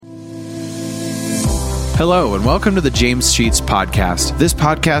Hello, and welcome to the James Sheets Podcast. This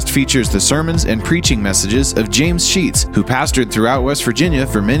podcast features the sermons and preaching messages of James Sheets, who pastored throughout West Virginia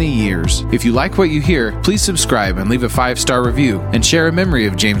for many years. If you like what you hear, please subscribe and leave a 5-star review, and share a memory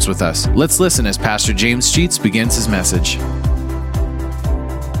of James with us. Let's listen as Pastor James Sheets begins his message.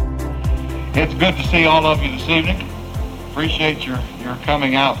 It's good to see all of you this evening. Appreciate your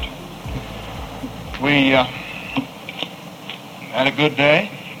coming out. We had a good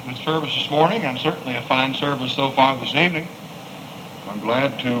day. Good service this morning, and certainly a fine service so far this evening. I'm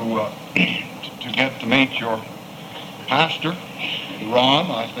glad to get to meet your pastor, Ron.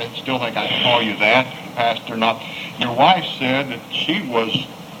 I still think I can call you that, pastor. Not your wife said that she was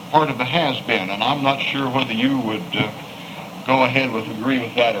part of the has-been, and I'm not sure whether you would go ahead with agree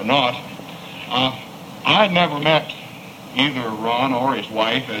with that or not. I never met either Ron or his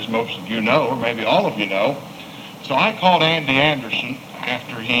wife, as most of you know, or maybe all of you know. So I called Andy Anderson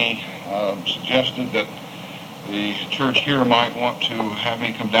after he suggested that the church here might want to have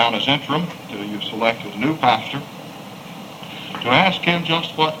me come down as interim till you select as new pastor, to ask him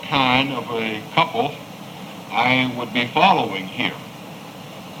just what kind of a couple I would be following here.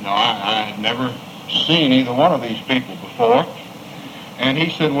 Now, I had never seen either one of these people before, and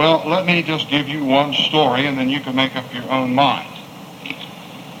he said, well, let me just give you one story and then you can make up your own mind.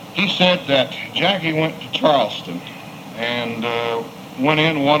 He said that Jackie went to Charleston and went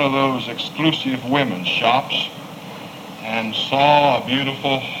in one of those exclusive women's shops and saw a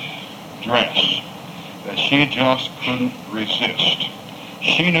beautiful dress that she just couldn't resist.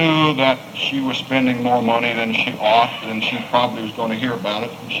 She knew that she was spending more money than she ought, and she probably was going to hear about it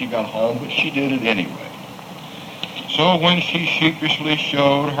when she got home, but she did it anyway. So when she sheepishly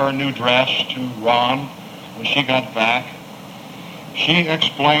showed her new dress to Ron when she got back, she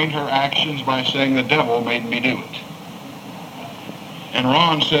explained her actions by saying, the devil made me do it. And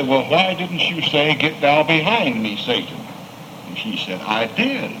Ron said, well, why didn't you say, get thou behind me, Satan? And she said, I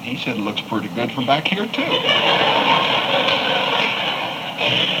did. And he said, it looks pretty good from back here, too.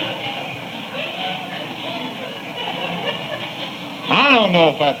 I don't know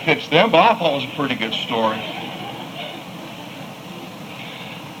if that fits them, but I thought it was a pretty good story.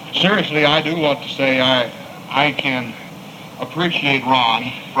 Seriously, I do want to say I can appreciate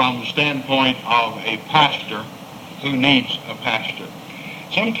Ron from the standpoint of a pastor who needs a pastor.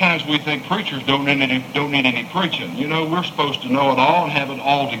 Sometimes we think preachers don't need any preaching. You know, we're supposed to know it all and have it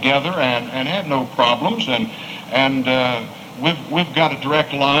all together and have no problems, and we've got a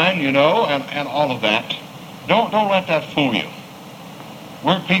direct line, you know, and all of that. Don't let that fool you.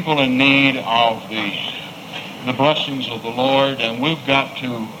 We're people in need of the blessings of the Lord, and we've got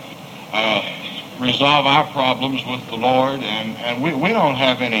to resolve our problems with the Lord, and we don't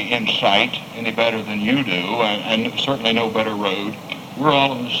have any insight any better than you do, and certainly no better road. We're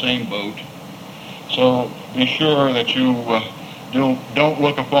all in the same boat. So be sure that you don't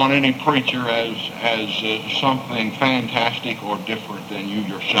look upon any preacher as something fantastic or different than you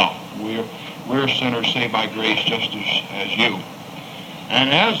yourself. We're sinners saved by grace just as you. And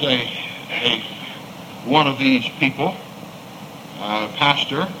as a one of these people,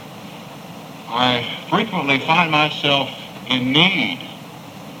 pastor, I frequently find myself in need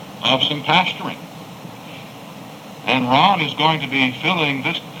of some pastoring. And Ron is going to be filling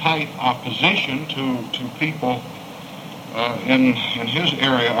this type of position to people in his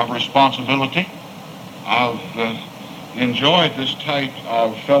area of responsibility. I've enjoyed this type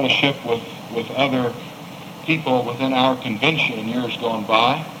of fellowship with other people within our convention in years gone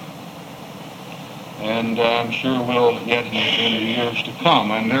by. And I'm sure we'll yet in the years to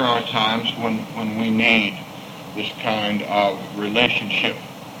come. And there are times when we need this kind of relationship.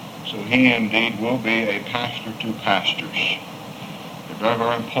 So he indeed will be a pastor to pastors. A very,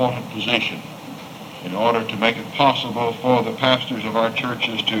 very important position in order to make it possible for the pastors of our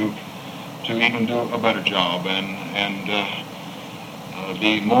churches to even do a better job and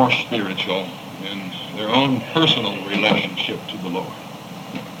be more spiritual in their own personal relationship to the Lord.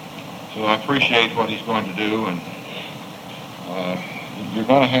 So I appreciate what he's going to do, and you're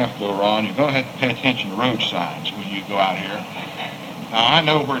going to have to, Ron, you're going to have to pay attention to road signs when you go out here. Now, I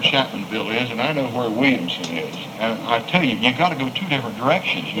know where Chapmanville is, and I know where Williamson is. And I tell you, you've got to go two different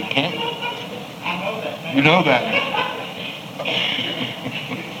directions. You can't. You know that.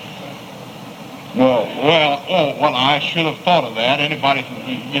 Well, I should have thought of that. Anybody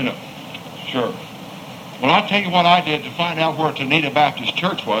can, you know, sure. Well, I'll tell you what I did to find out where Tanita Baptist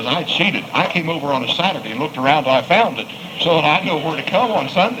Church was. I cheated. I came over on a Saturday and looked around till I found it, so that I know where to come on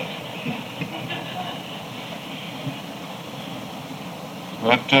Sunday.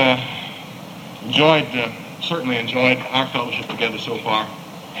 But certainly enjoyed our fellowship together so far.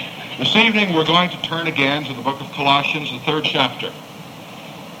 This evening we're going to turn again to the book of Colossians, the 3rd chapter.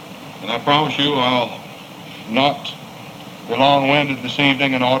 And I promise you I'll not be long-winded this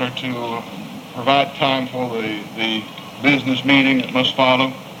evening in order to provide time for the business meeting that must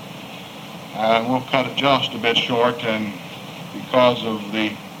follow. We'll cut it just a bit short, and because of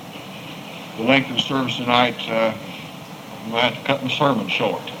the length of the service tonight, I'm going to have to cut my sermon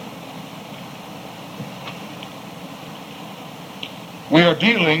short. We are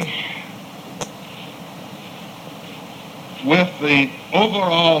dealing with the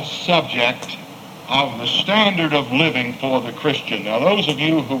overall subject of the standard of living for the Christian. Now, those of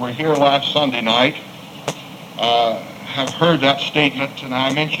you who were here last Sunday night have heard that statement, and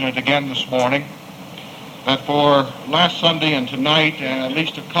I mention it again this morning, that for last Sunday and tonight, and at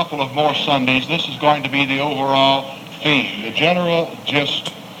least a couple of more Sundays, this is going to be the overall theme. The general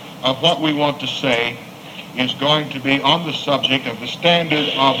gist of what we want to say is going to be on the subject of the standard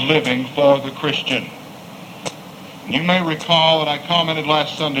of living for the Christian. You may recall that I commented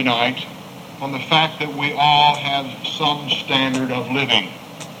last Sunday night on the fact that we all have some standard of living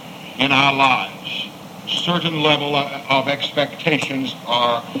in our lives. Certain level of expectations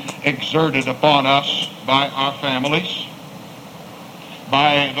are exerted upon us by our families,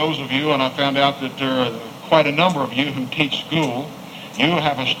 by those of you, and I found out that there are quite a number of you who teach school. You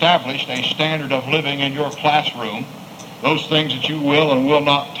have established a standard of living in your classroom, those things that you will and will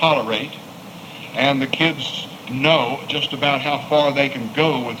not tolerate, and the kids know just about how far they can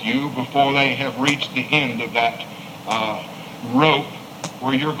go with you before they have reached the end of that rope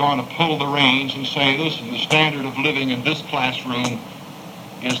where you're going to pull the reins and say, listen, the standard of living in this classroom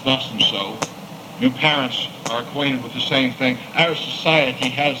is thus and so. You parents are acquainted with the same thing. Our society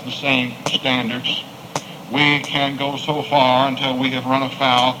has the same standards. We can go so far until we have run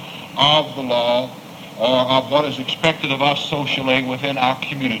afoul of the law or of what is expected of us socially within our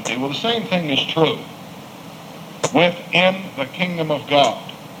community. Well, the same thing is true within the kingdom of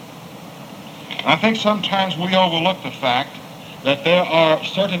God. I think sometimes we overlook the fact that there are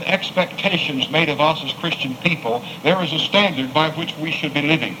certain expectations made of us as Christian people. There is a standard by which we should be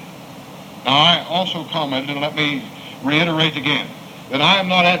living. Now, I also commented, and let me reiterate again, that I am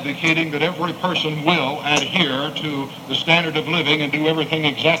not advocating that every person will adhere to the standard of living and do everything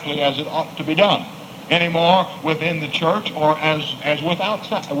exactly as it ought to be done, anymore within the church or as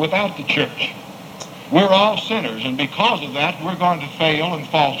without the church. We're all sinners, and because of that, we're going to fail and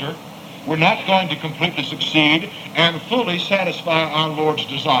falter. We're not going to completely succeed and fully satisfy our Lord's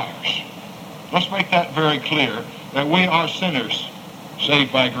desires. Let's make that very clear, that we are sinners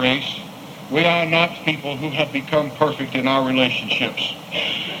saved by grace. We are not people who have become perfect in our relationships.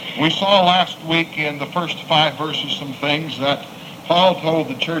 We saw last week in the first 5 verses some things that Paul told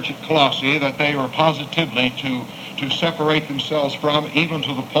the church at Colossae that they were positively to separate themselves from, even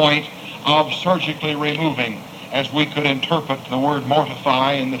to the point of surgically removing, as we could interpret the word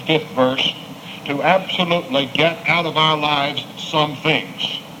mortify in the 5th verse, to absolutely get out of our lives some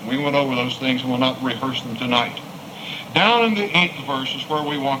things. We went over those things and we'll not rehearse them tonight. Down in the 8th verse is where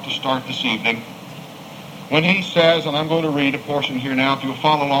we want to start this evening, when he says, and I'm going to read a portion here now if you'll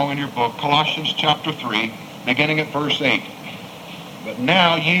follow along in your book, Colossians chapter 3, beginning at verse 8. But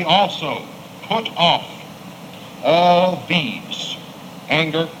now ye also put off all these: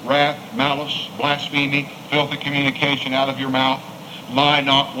 anger, wrath, malice, blasphemy, filthy communication out of your mouth. Lie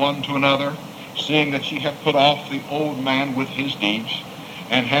not one to another, seeing that ye have put off the old man with his deeds,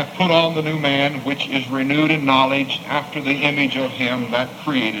 and have put on the new man, which is renewed in knowledge after the image of him that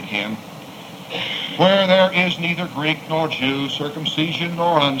created him. Where there is neither Greek nor Jew, circumcision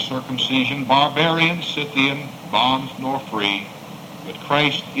nor uncircumcision, barbarian, Scythian, bond nor free, but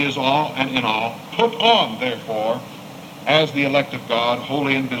Christ is all and in all. Put on, therefore, as the elect of God,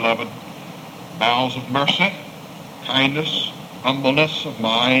 holy and beloved, bowels of mercy, kindness, humbleness of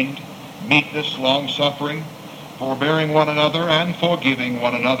mind, meekness, long-suffering, forbearing one another, and forgiving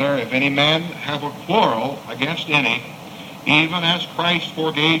one another. If any man have a quarrel against any, even as Christ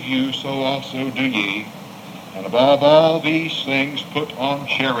forgave you, so also do ye. And above all these things put on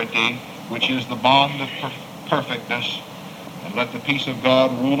charity, which is the bond of perfectness, and let the peace of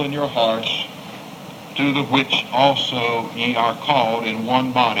God rule in your hearts, to the which also ye are called in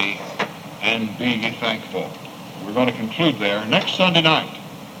one body, and be ye thankful. We're going to conclude there. Next Sunday night,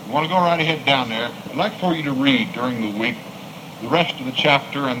 you want to go right ahead down there. I'd like for you to read during the week the rest of the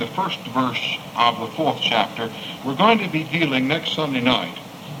chapter and the first verse of the 4th chapter. We're going to be dealing next Sunday night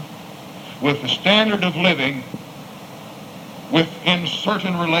with the standard of living within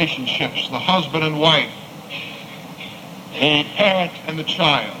certain relationships, the husband and wife, the parent and the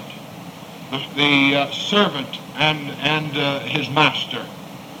child, the servant and his master,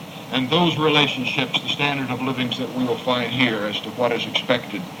 and those relationships, the standard of living that we will find here as to what is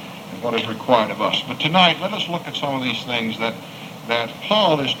expected and what is required of us. But tonight, let us look at some of these things that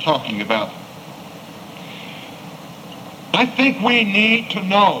Paul is talking about. I think we need to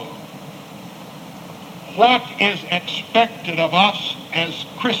know what is expected of us as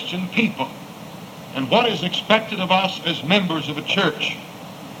Christian people and what is expected of us as members of a church.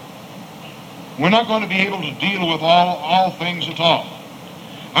 We're not going to be able to deal with all things at all.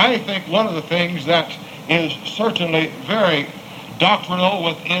 I think one of the things that is certainly very doctrinal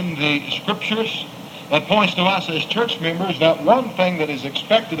within the Scriptures that points to us as church members, that one thing that is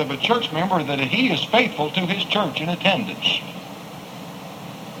expected of a church member, that he is faithful to his church in attendance.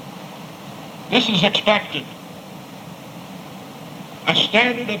 This is expected. A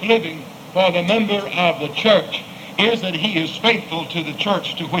standard of living for the member of the church is that he is faithful to the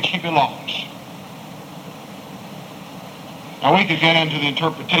church to which he belongs. Now, we could get into the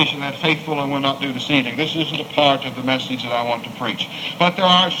interpretation that faithful and will not do this evening. This isn't a part of the message that I want to preach. But there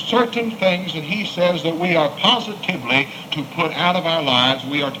are certain things that he says that we are positively to put out of our lives,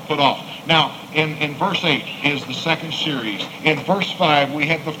 we are to put off. Now, in verse 8 is the second series. In verse 5, we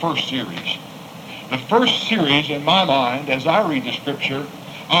have the first series. The first series, in my mind, as I read the Scripture,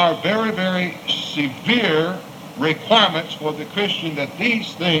 are very, very severe requirements for the Christian that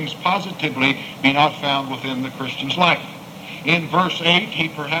these things positively be not found within the Christian's life. In verse 8, he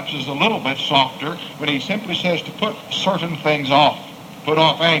perhaps is a little bit softer, but he simply says to put certain things off. Put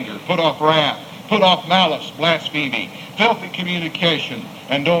off anger, put off wrath, put off malice, blasphemy, filthy communication,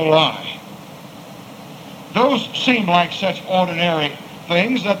 and don't lie. Those seem like such ordinary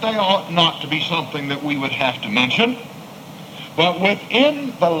things that they ought not to be something that we would have to mention. But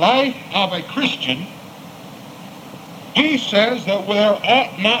within the life of a Christian, he says that there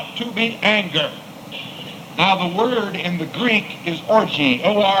ought not to be anger. Now, the word in the Greek is orge,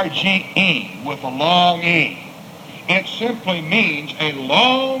 O-R-G-E, with a long E. It simply means a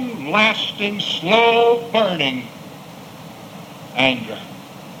long-lasting, slow-burning anger.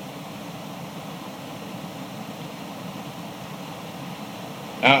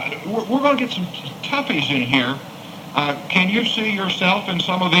 We're going to get some toughies in here. Can you see yourself in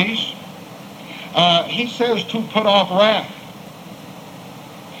some of these? He says to put off wrath.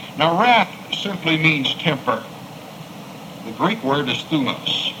 Now, wrath simply means temper. The Greek word is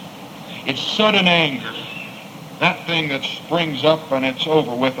thumos. It's sudden anger. That thing that springs up and it's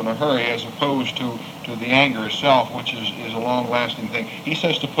over with in a hurry, as opposed to the anger itself, which is a long-lasting thing. He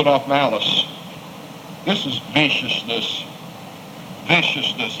says to put off malice. This is viciousness.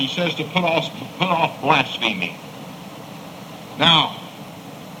 Viciousness. He says to put off blasphemy. Now,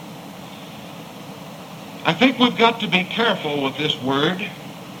 I think we've got to be careful with this word.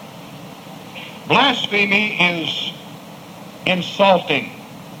 Blasphemy is insulting.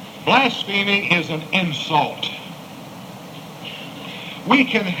 Blasphemy is an insult. We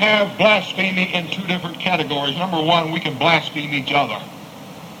can have blasphemy in two different categories. Number one, we can blaspheme each other.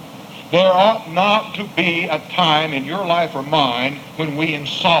 There ought not to be a time in your life or mine when we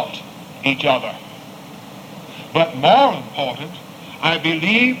insult each other. But more important, I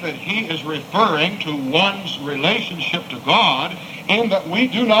believe that he is referring to one's relationship to God in that we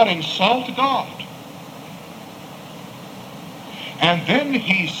do not insult God. And then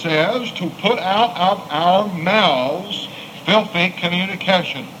he says to put out of our mouths filthy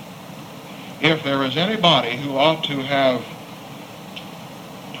communication. If there is anybody who ought to have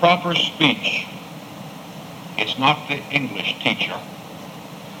proper speech, it's not the English teacher,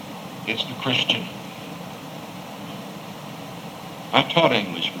 it's the Christian. I taught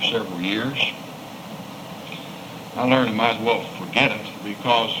English for several years. I learned I might as well forget it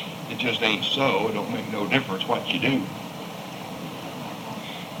because it just ain't so. It don't make no difference what you do.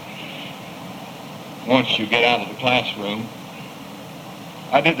 Once you get out of the classroom,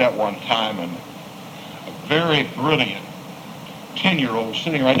 I did that one time, and a very brilliant 10-year-old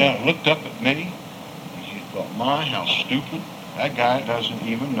sitting right down and looked up at me, and he thought, my, how stupid. That guy doesn't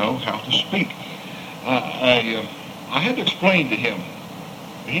even know how to speak. I had to explain to him.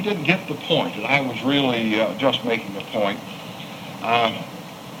 He didn't get the point, and I was really just making a point.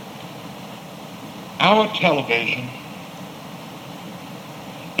 Our television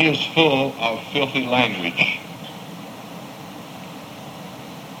is full of filthy language.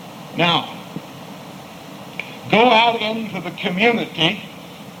 Now, go out into the community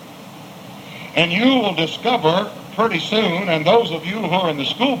and you will discover pretty soon, and those of you who are in the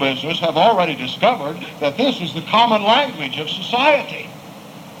school business have already discovered, that this is the common language of society.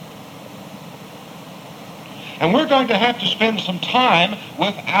 And we're going to have to spend some time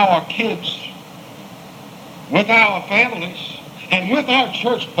with our kids, with our families, and with our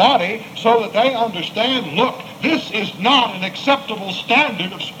church body so that they understand, look, this is not an acceptable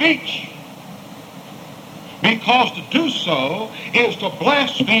standard of speech. Because to do so is to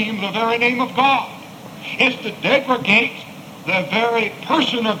blaspheme the very name of God. It's to degrade the very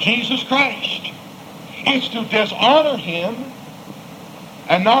person of Jesus Christ. It's to dishonor him,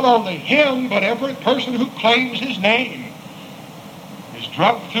 and not only him, but every person who claims his name is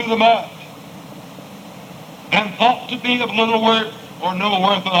dragged through the mud and thought to be of little worth or no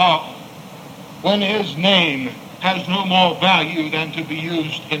worth at all, when his name has no more value than to be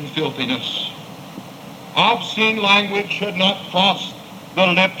used in filthiness. Obscene language should not cross the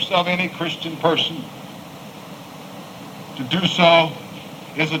lips of any Christian person. To do so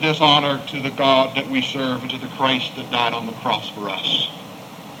is a dishonor to the God that we serve and to the Christ that died on the cross for us.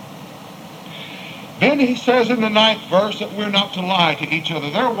 Then he says in the 9th verse that we're not to lie to each other.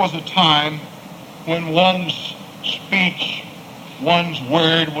 There was a time when one's speech, one's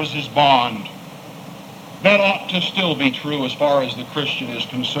word was his bond. That ought to still be true as far as the Christian is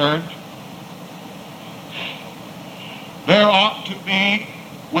concerned. There ought to be,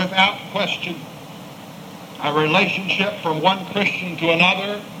 without question, a relationship from one Christian to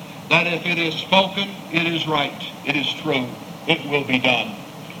another that if it is spoken, it is right, it is true, it will be done.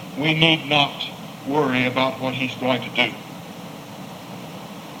 We need not worry about what he's going to do.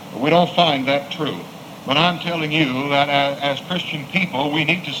 But we don't find that true. But I'm telling you that as Christian people, we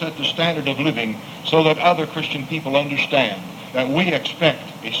need to set the standard of living so that other Christian people understand that we expect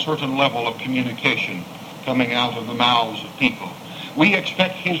a certain level of communication coming out of the mouths of people. We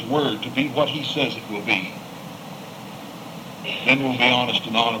expect his word to be what he says it will be. Then we'll be honest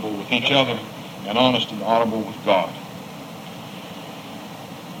and honorable with each other and honest and honorable with God.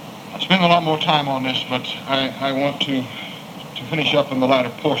 I spend a lot more time on this, but I want to finish up in the latter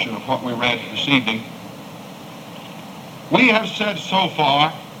portion of what we read this evening. We have said so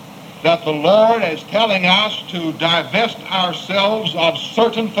far that the Lord is telling us to divest ourselves of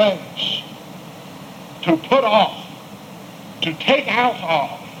certain things, to put off, to take out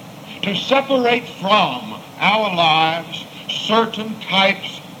of, to separate from our lives certain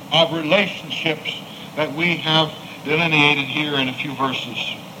types of relationships that we have delineated here in a few verses.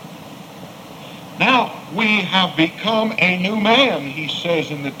 Now, we have become a new man, he says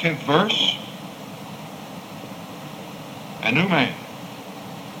in the 10th verse. A new man.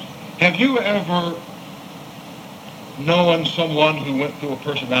 Have you ever known someone who went through a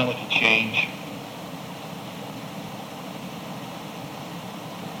personality change?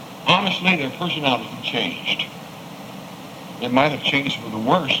 Honestly, their personality changed. It might have changed for the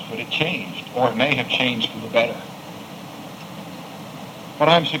worse, but it changed. Or it may have changed for the better. What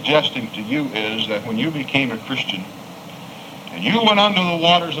I'm suggesting to you is that when you became a Christian and you went under the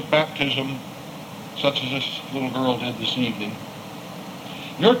waters of baptism, such as this little girl did this evening,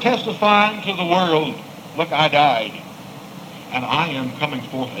 you're testifying to the world, look, I died, and I am coming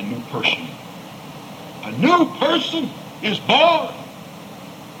forth a new person. A new person is born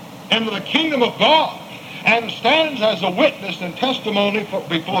into the kingdom of God and stands as a witness and testimony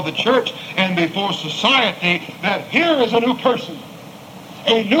before the church and before society that here is a new person.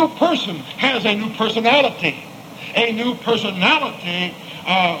 A new person has a new personality. A new personality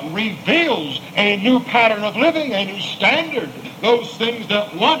reveals a new pattern of living, a new standard. Those things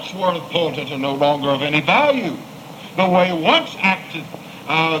that once were important are no longer of any value. The way once acted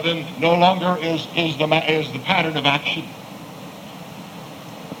then no longer is the pattern of action.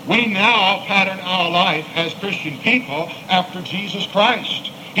 We now pattern our life as Christian people after Jesus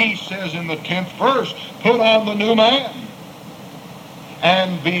Christ. He says in the 10th verse, put on the new man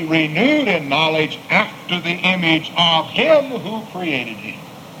and be renewed in knowledge after the image of him who created him.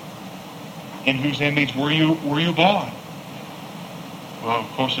 In whose image were you born? Well,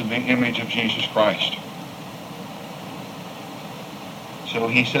 of course, in the image of Jesus Christ. So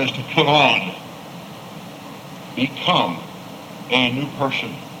he says to put on, become a new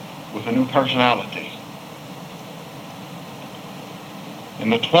person with a new personality. In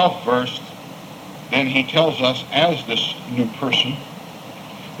the 12th verse, then he tells us as this new person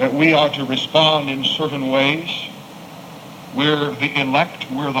that we are to respond in certain ways. We're the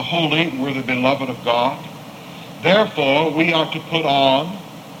elect, we're the holy, we're the beloved of God. Therefore, we are to put on,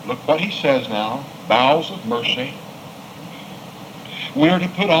 look what he says now, bowels of mercy. We're to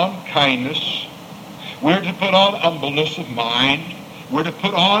put on kindness. We're to put on humbleness of mind. We're to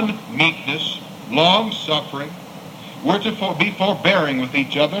put on meekness, long-suffering. We're to be forbearing with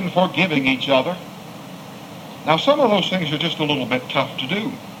each other and forgiving each other. Now, some of those things are just a little bit tough to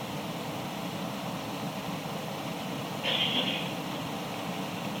do.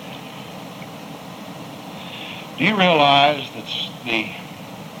 Do you realize that the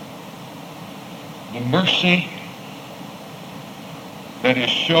mercy that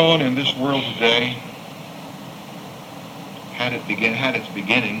is shown in this world today had its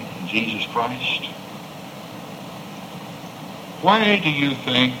beginning in Jesus Christ? Why do you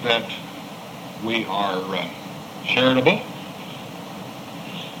think that we are charitable?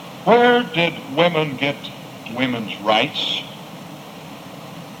 Where did women get women's rights?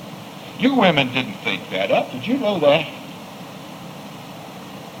 You women didn't think that up. Did you know that?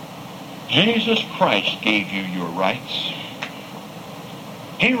 Jesus Christ gave you your rights.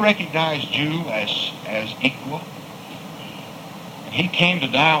 He recognized you as equal. He came to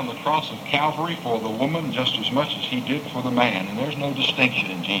die on the cross of Calvary for the woman just as much as he did for the man. And there's no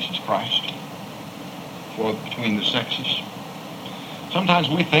distinction in Jesus Christ between the sexes. Sometimes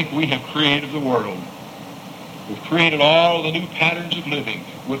we think we have created the world. We've created all the new patterns of living.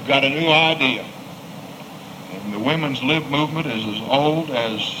 We've got a new idea. And the women's lib movement is as old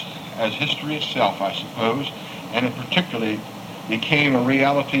as history itself, I suppose. And it particularly became a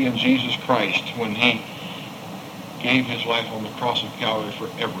reality in Jesus Christ when he gave his life on the cross of Calvary for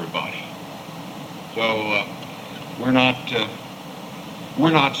everybody. So we're not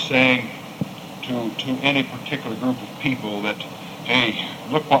saying to any particular group of people that, hey,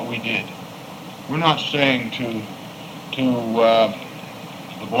 look what we did. We're not saying to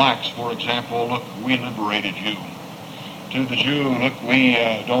the blacks, for example, look, we liberated you. To the Jew, look, we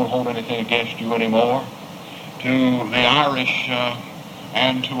don't hold anything against you anymore. To the Irish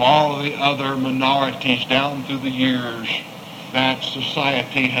and to all the other minorities down through the years that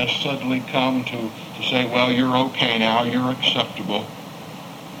society has suddenly come to say, well, you're okay now, you're acceptable.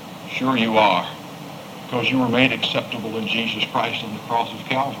 Sure you are, because you were made acceptable in Jesus Christ on the cross of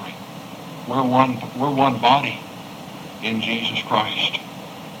Calvary. We're one body in Jesus Christ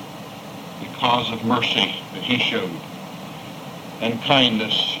because of mercy that he showed and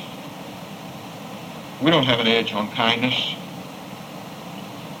kindness. We don't have an edge on kindness.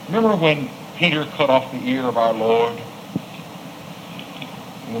 Remember when Peter cut off the ear of our Lord?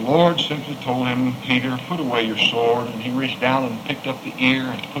 And the Lord simply told him, Peter, put away your sword. And he reached down and picked up the ear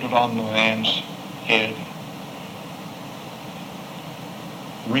and put it on the man's head.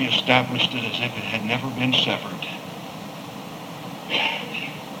 Reestablished it as if it had never been severed.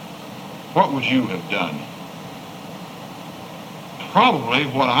 What would you have done? Probably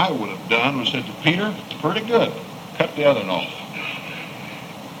what I would have done was said to Peter, pretty good, cut the other one off.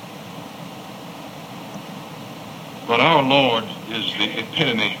 But our Lord is the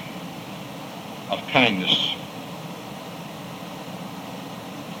epitome of kindness.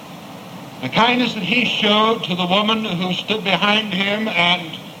 The kindness that he showed to the woman who stood behind him,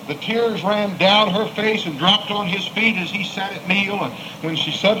 and the tears ran down her face and dropped on his feet as he sat at meal. And when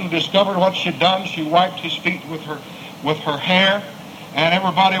she suddenly discovered what she'd done, she wiped his feet with her hair. And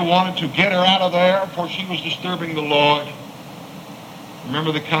everybody wanted to get her out of there, for she was disturbing the Lord.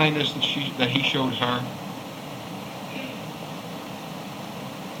 Remember the kindness that he showed her?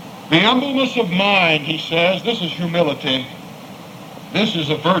 The humbleness of mind, he says, this is humility. This is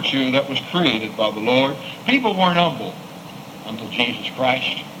a virtue that was created by the Lord. People weren't humble until Jesus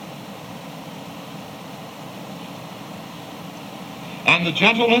Christ. And the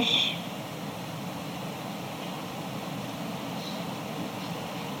gentleness,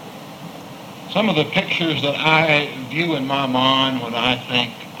 some of the pictures that I view in my mind when I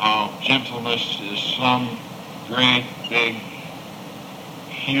think of gentleness is some great, big,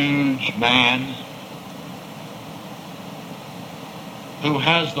 huge man who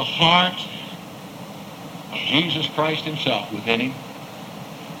has the heart of Jesus Christ himself within him.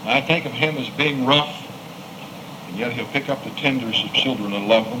 I think of him as being rough, and yet he'll pick up the tenders of children and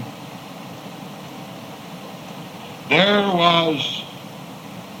love them. There was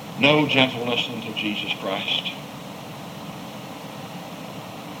no gentleness until Jesus Christ.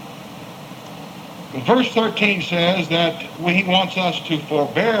 But verse 13 says that he wants us to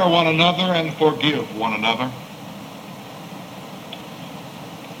forbear one another and forgive one another.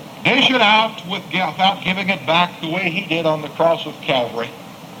 Dish it out without giving it back the way he did on the cross of Calvary.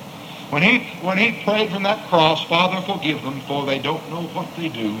 When he prayed from that cross, Father, forgive them, for they don't know what they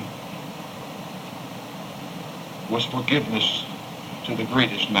do, was forgiveness to the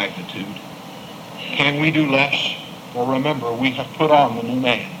greatest magnitude. Can we do less? Well, remember, we have put on the new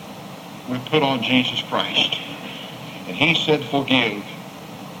man. We've put on Jesus Christ. And he said, forgive.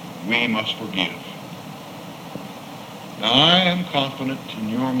 We must forgive. Now, I am confident in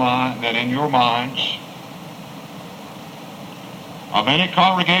your mind that in your minds of any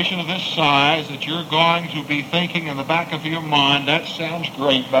congregation of this size that you're going to be thinking in the back of your mind, that sounds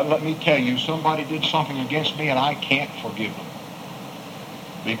great, but let me tell you, somebody did something against me and I can't forgive them.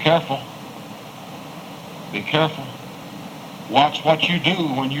 Be careful. Be careful. Watch what you do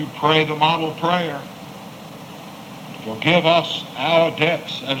when you pray the model prayer. Forgive us our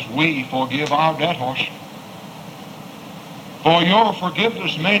debts as we forgive our debtors. For your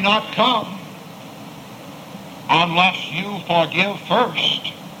forgiveness may not come unless you forgive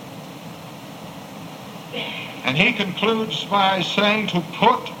first. And he concludes by saying to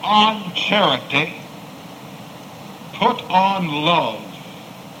put on charity, put on love.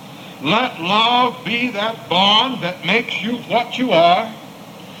 Let love be that bond that makes you what you are,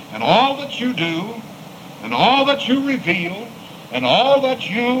 and all that you do, and all that you reveal, and all that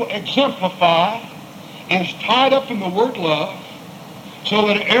you exemplify is tied up in the word love, so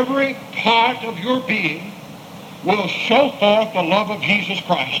that every part of your being will show forth the love of Jesus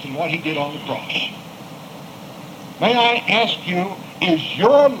Christ and what he did on the cross. May I ask you, is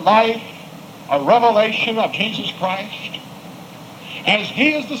your life a revelation of Jesus Christ? As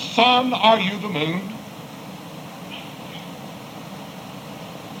he is the sun, are you the moon?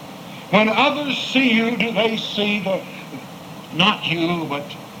 When others see you, do they see not you, but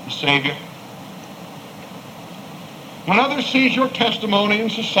the Savior? When others see your testimony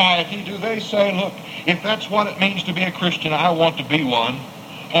in society, do they say, look, if that's what it means to be a Christian, I want to be one?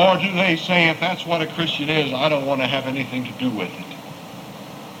 Or do they say, if that's what a Christian is, I don't want to have anything to do with it?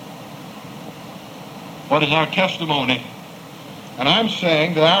 What is our testimony? And I'm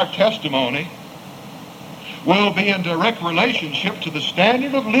saying that our testimony will be in direct relationship to the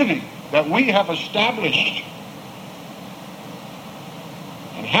standard of living that we have established.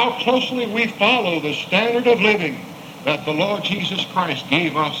 And how closely we follow the standard of living that the Lord Jesus Christ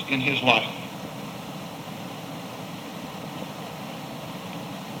gave us in his life.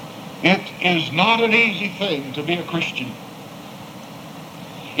 It is not an easy thing to be a Christian.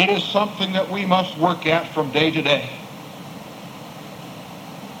 It is something that we must work at from day to day.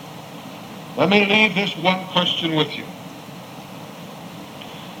 Let me leave this one question with you.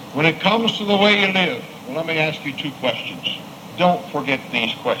 When it comes to the way you live, well, let me ask you two questions. Don't forget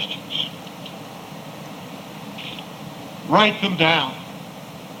these questions. Write them down.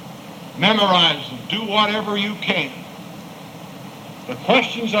 Memorize them. Do whatever you can. The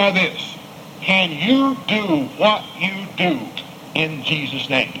questions are this. Can you do what you do in Jesus'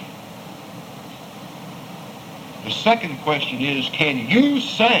 name? The second question is, can you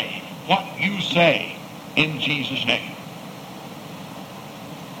say what you say in Jesus' name?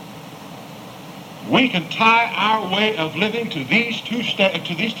 We can tie our way of living to these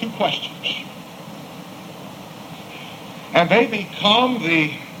two questions. And they become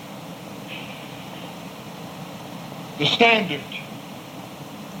the standard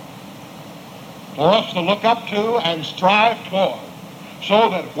for us to look up to and strive toward, so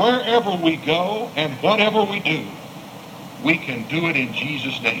that wherever we go and whatever we do, we can do it in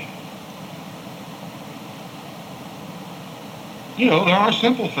Jesus' name. You know, there are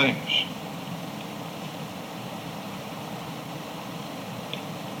simple things.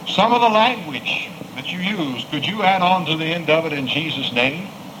 Some of the language that you use, could you add on to the end of it in Jesus' name?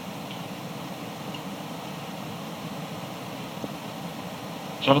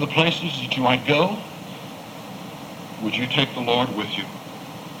 Some of the places that you might go, would you take the Lord with you?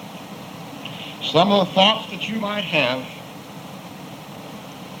 Some of the thoughts that you might have,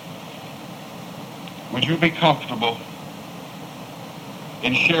 would you be comfortable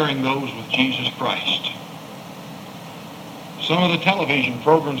in sharing those with Jesus Christ? Some of the television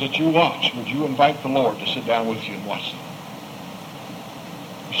programs that you watch, would you invite the Lord to sit down with you and watch them?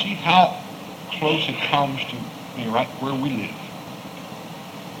 You see how close it comes to being right where we live.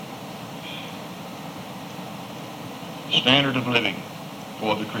 Standard of living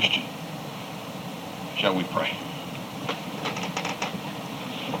for the Christian. Shall we pray?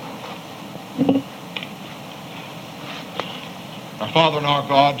 Our Father and our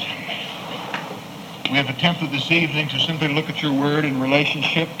God, we have attempted this evening to simply look at your word in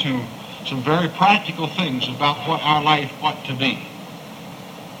relationship to some very practical things about what our life ought to be.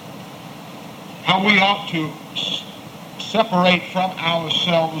 How we ought to separate from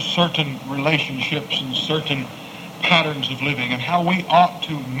ourselves certain relationships and certain patterns of living, and how we ought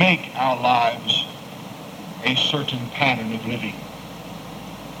to make our lives a certain pattern of living.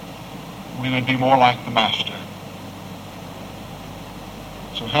 We would be more like the Master.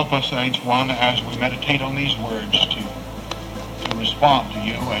 So help us, each one, as we meditate on these words to respond to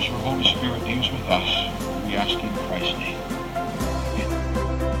you as your Holy Spirit deals with us. We ask in Christ's name.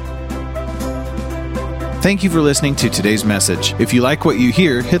 Amen. Thank you for listening to today's message. If you like what you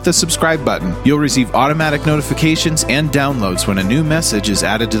hear, hit the subscribe button. You'll receive automatic notifications and downloads when a new message is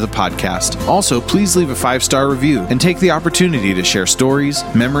added to the podcast. Also, please leave a 5-star review and take the opportunity to share stories,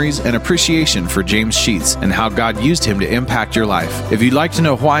 memories, and appreciation for James Sheets and how God used him to impact your life. If you'd like to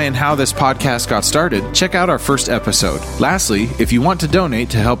know why and how this podcast got started, check out our first episode. Lastly, if you want to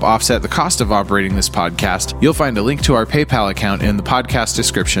donate to help offset the cost of operating this podcast, you'll find a link to our PayPal account in the podcast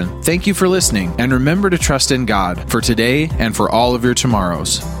description. Thank you for listening, and remember to trust in God for today and for all of your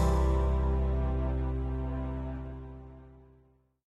tomorrows.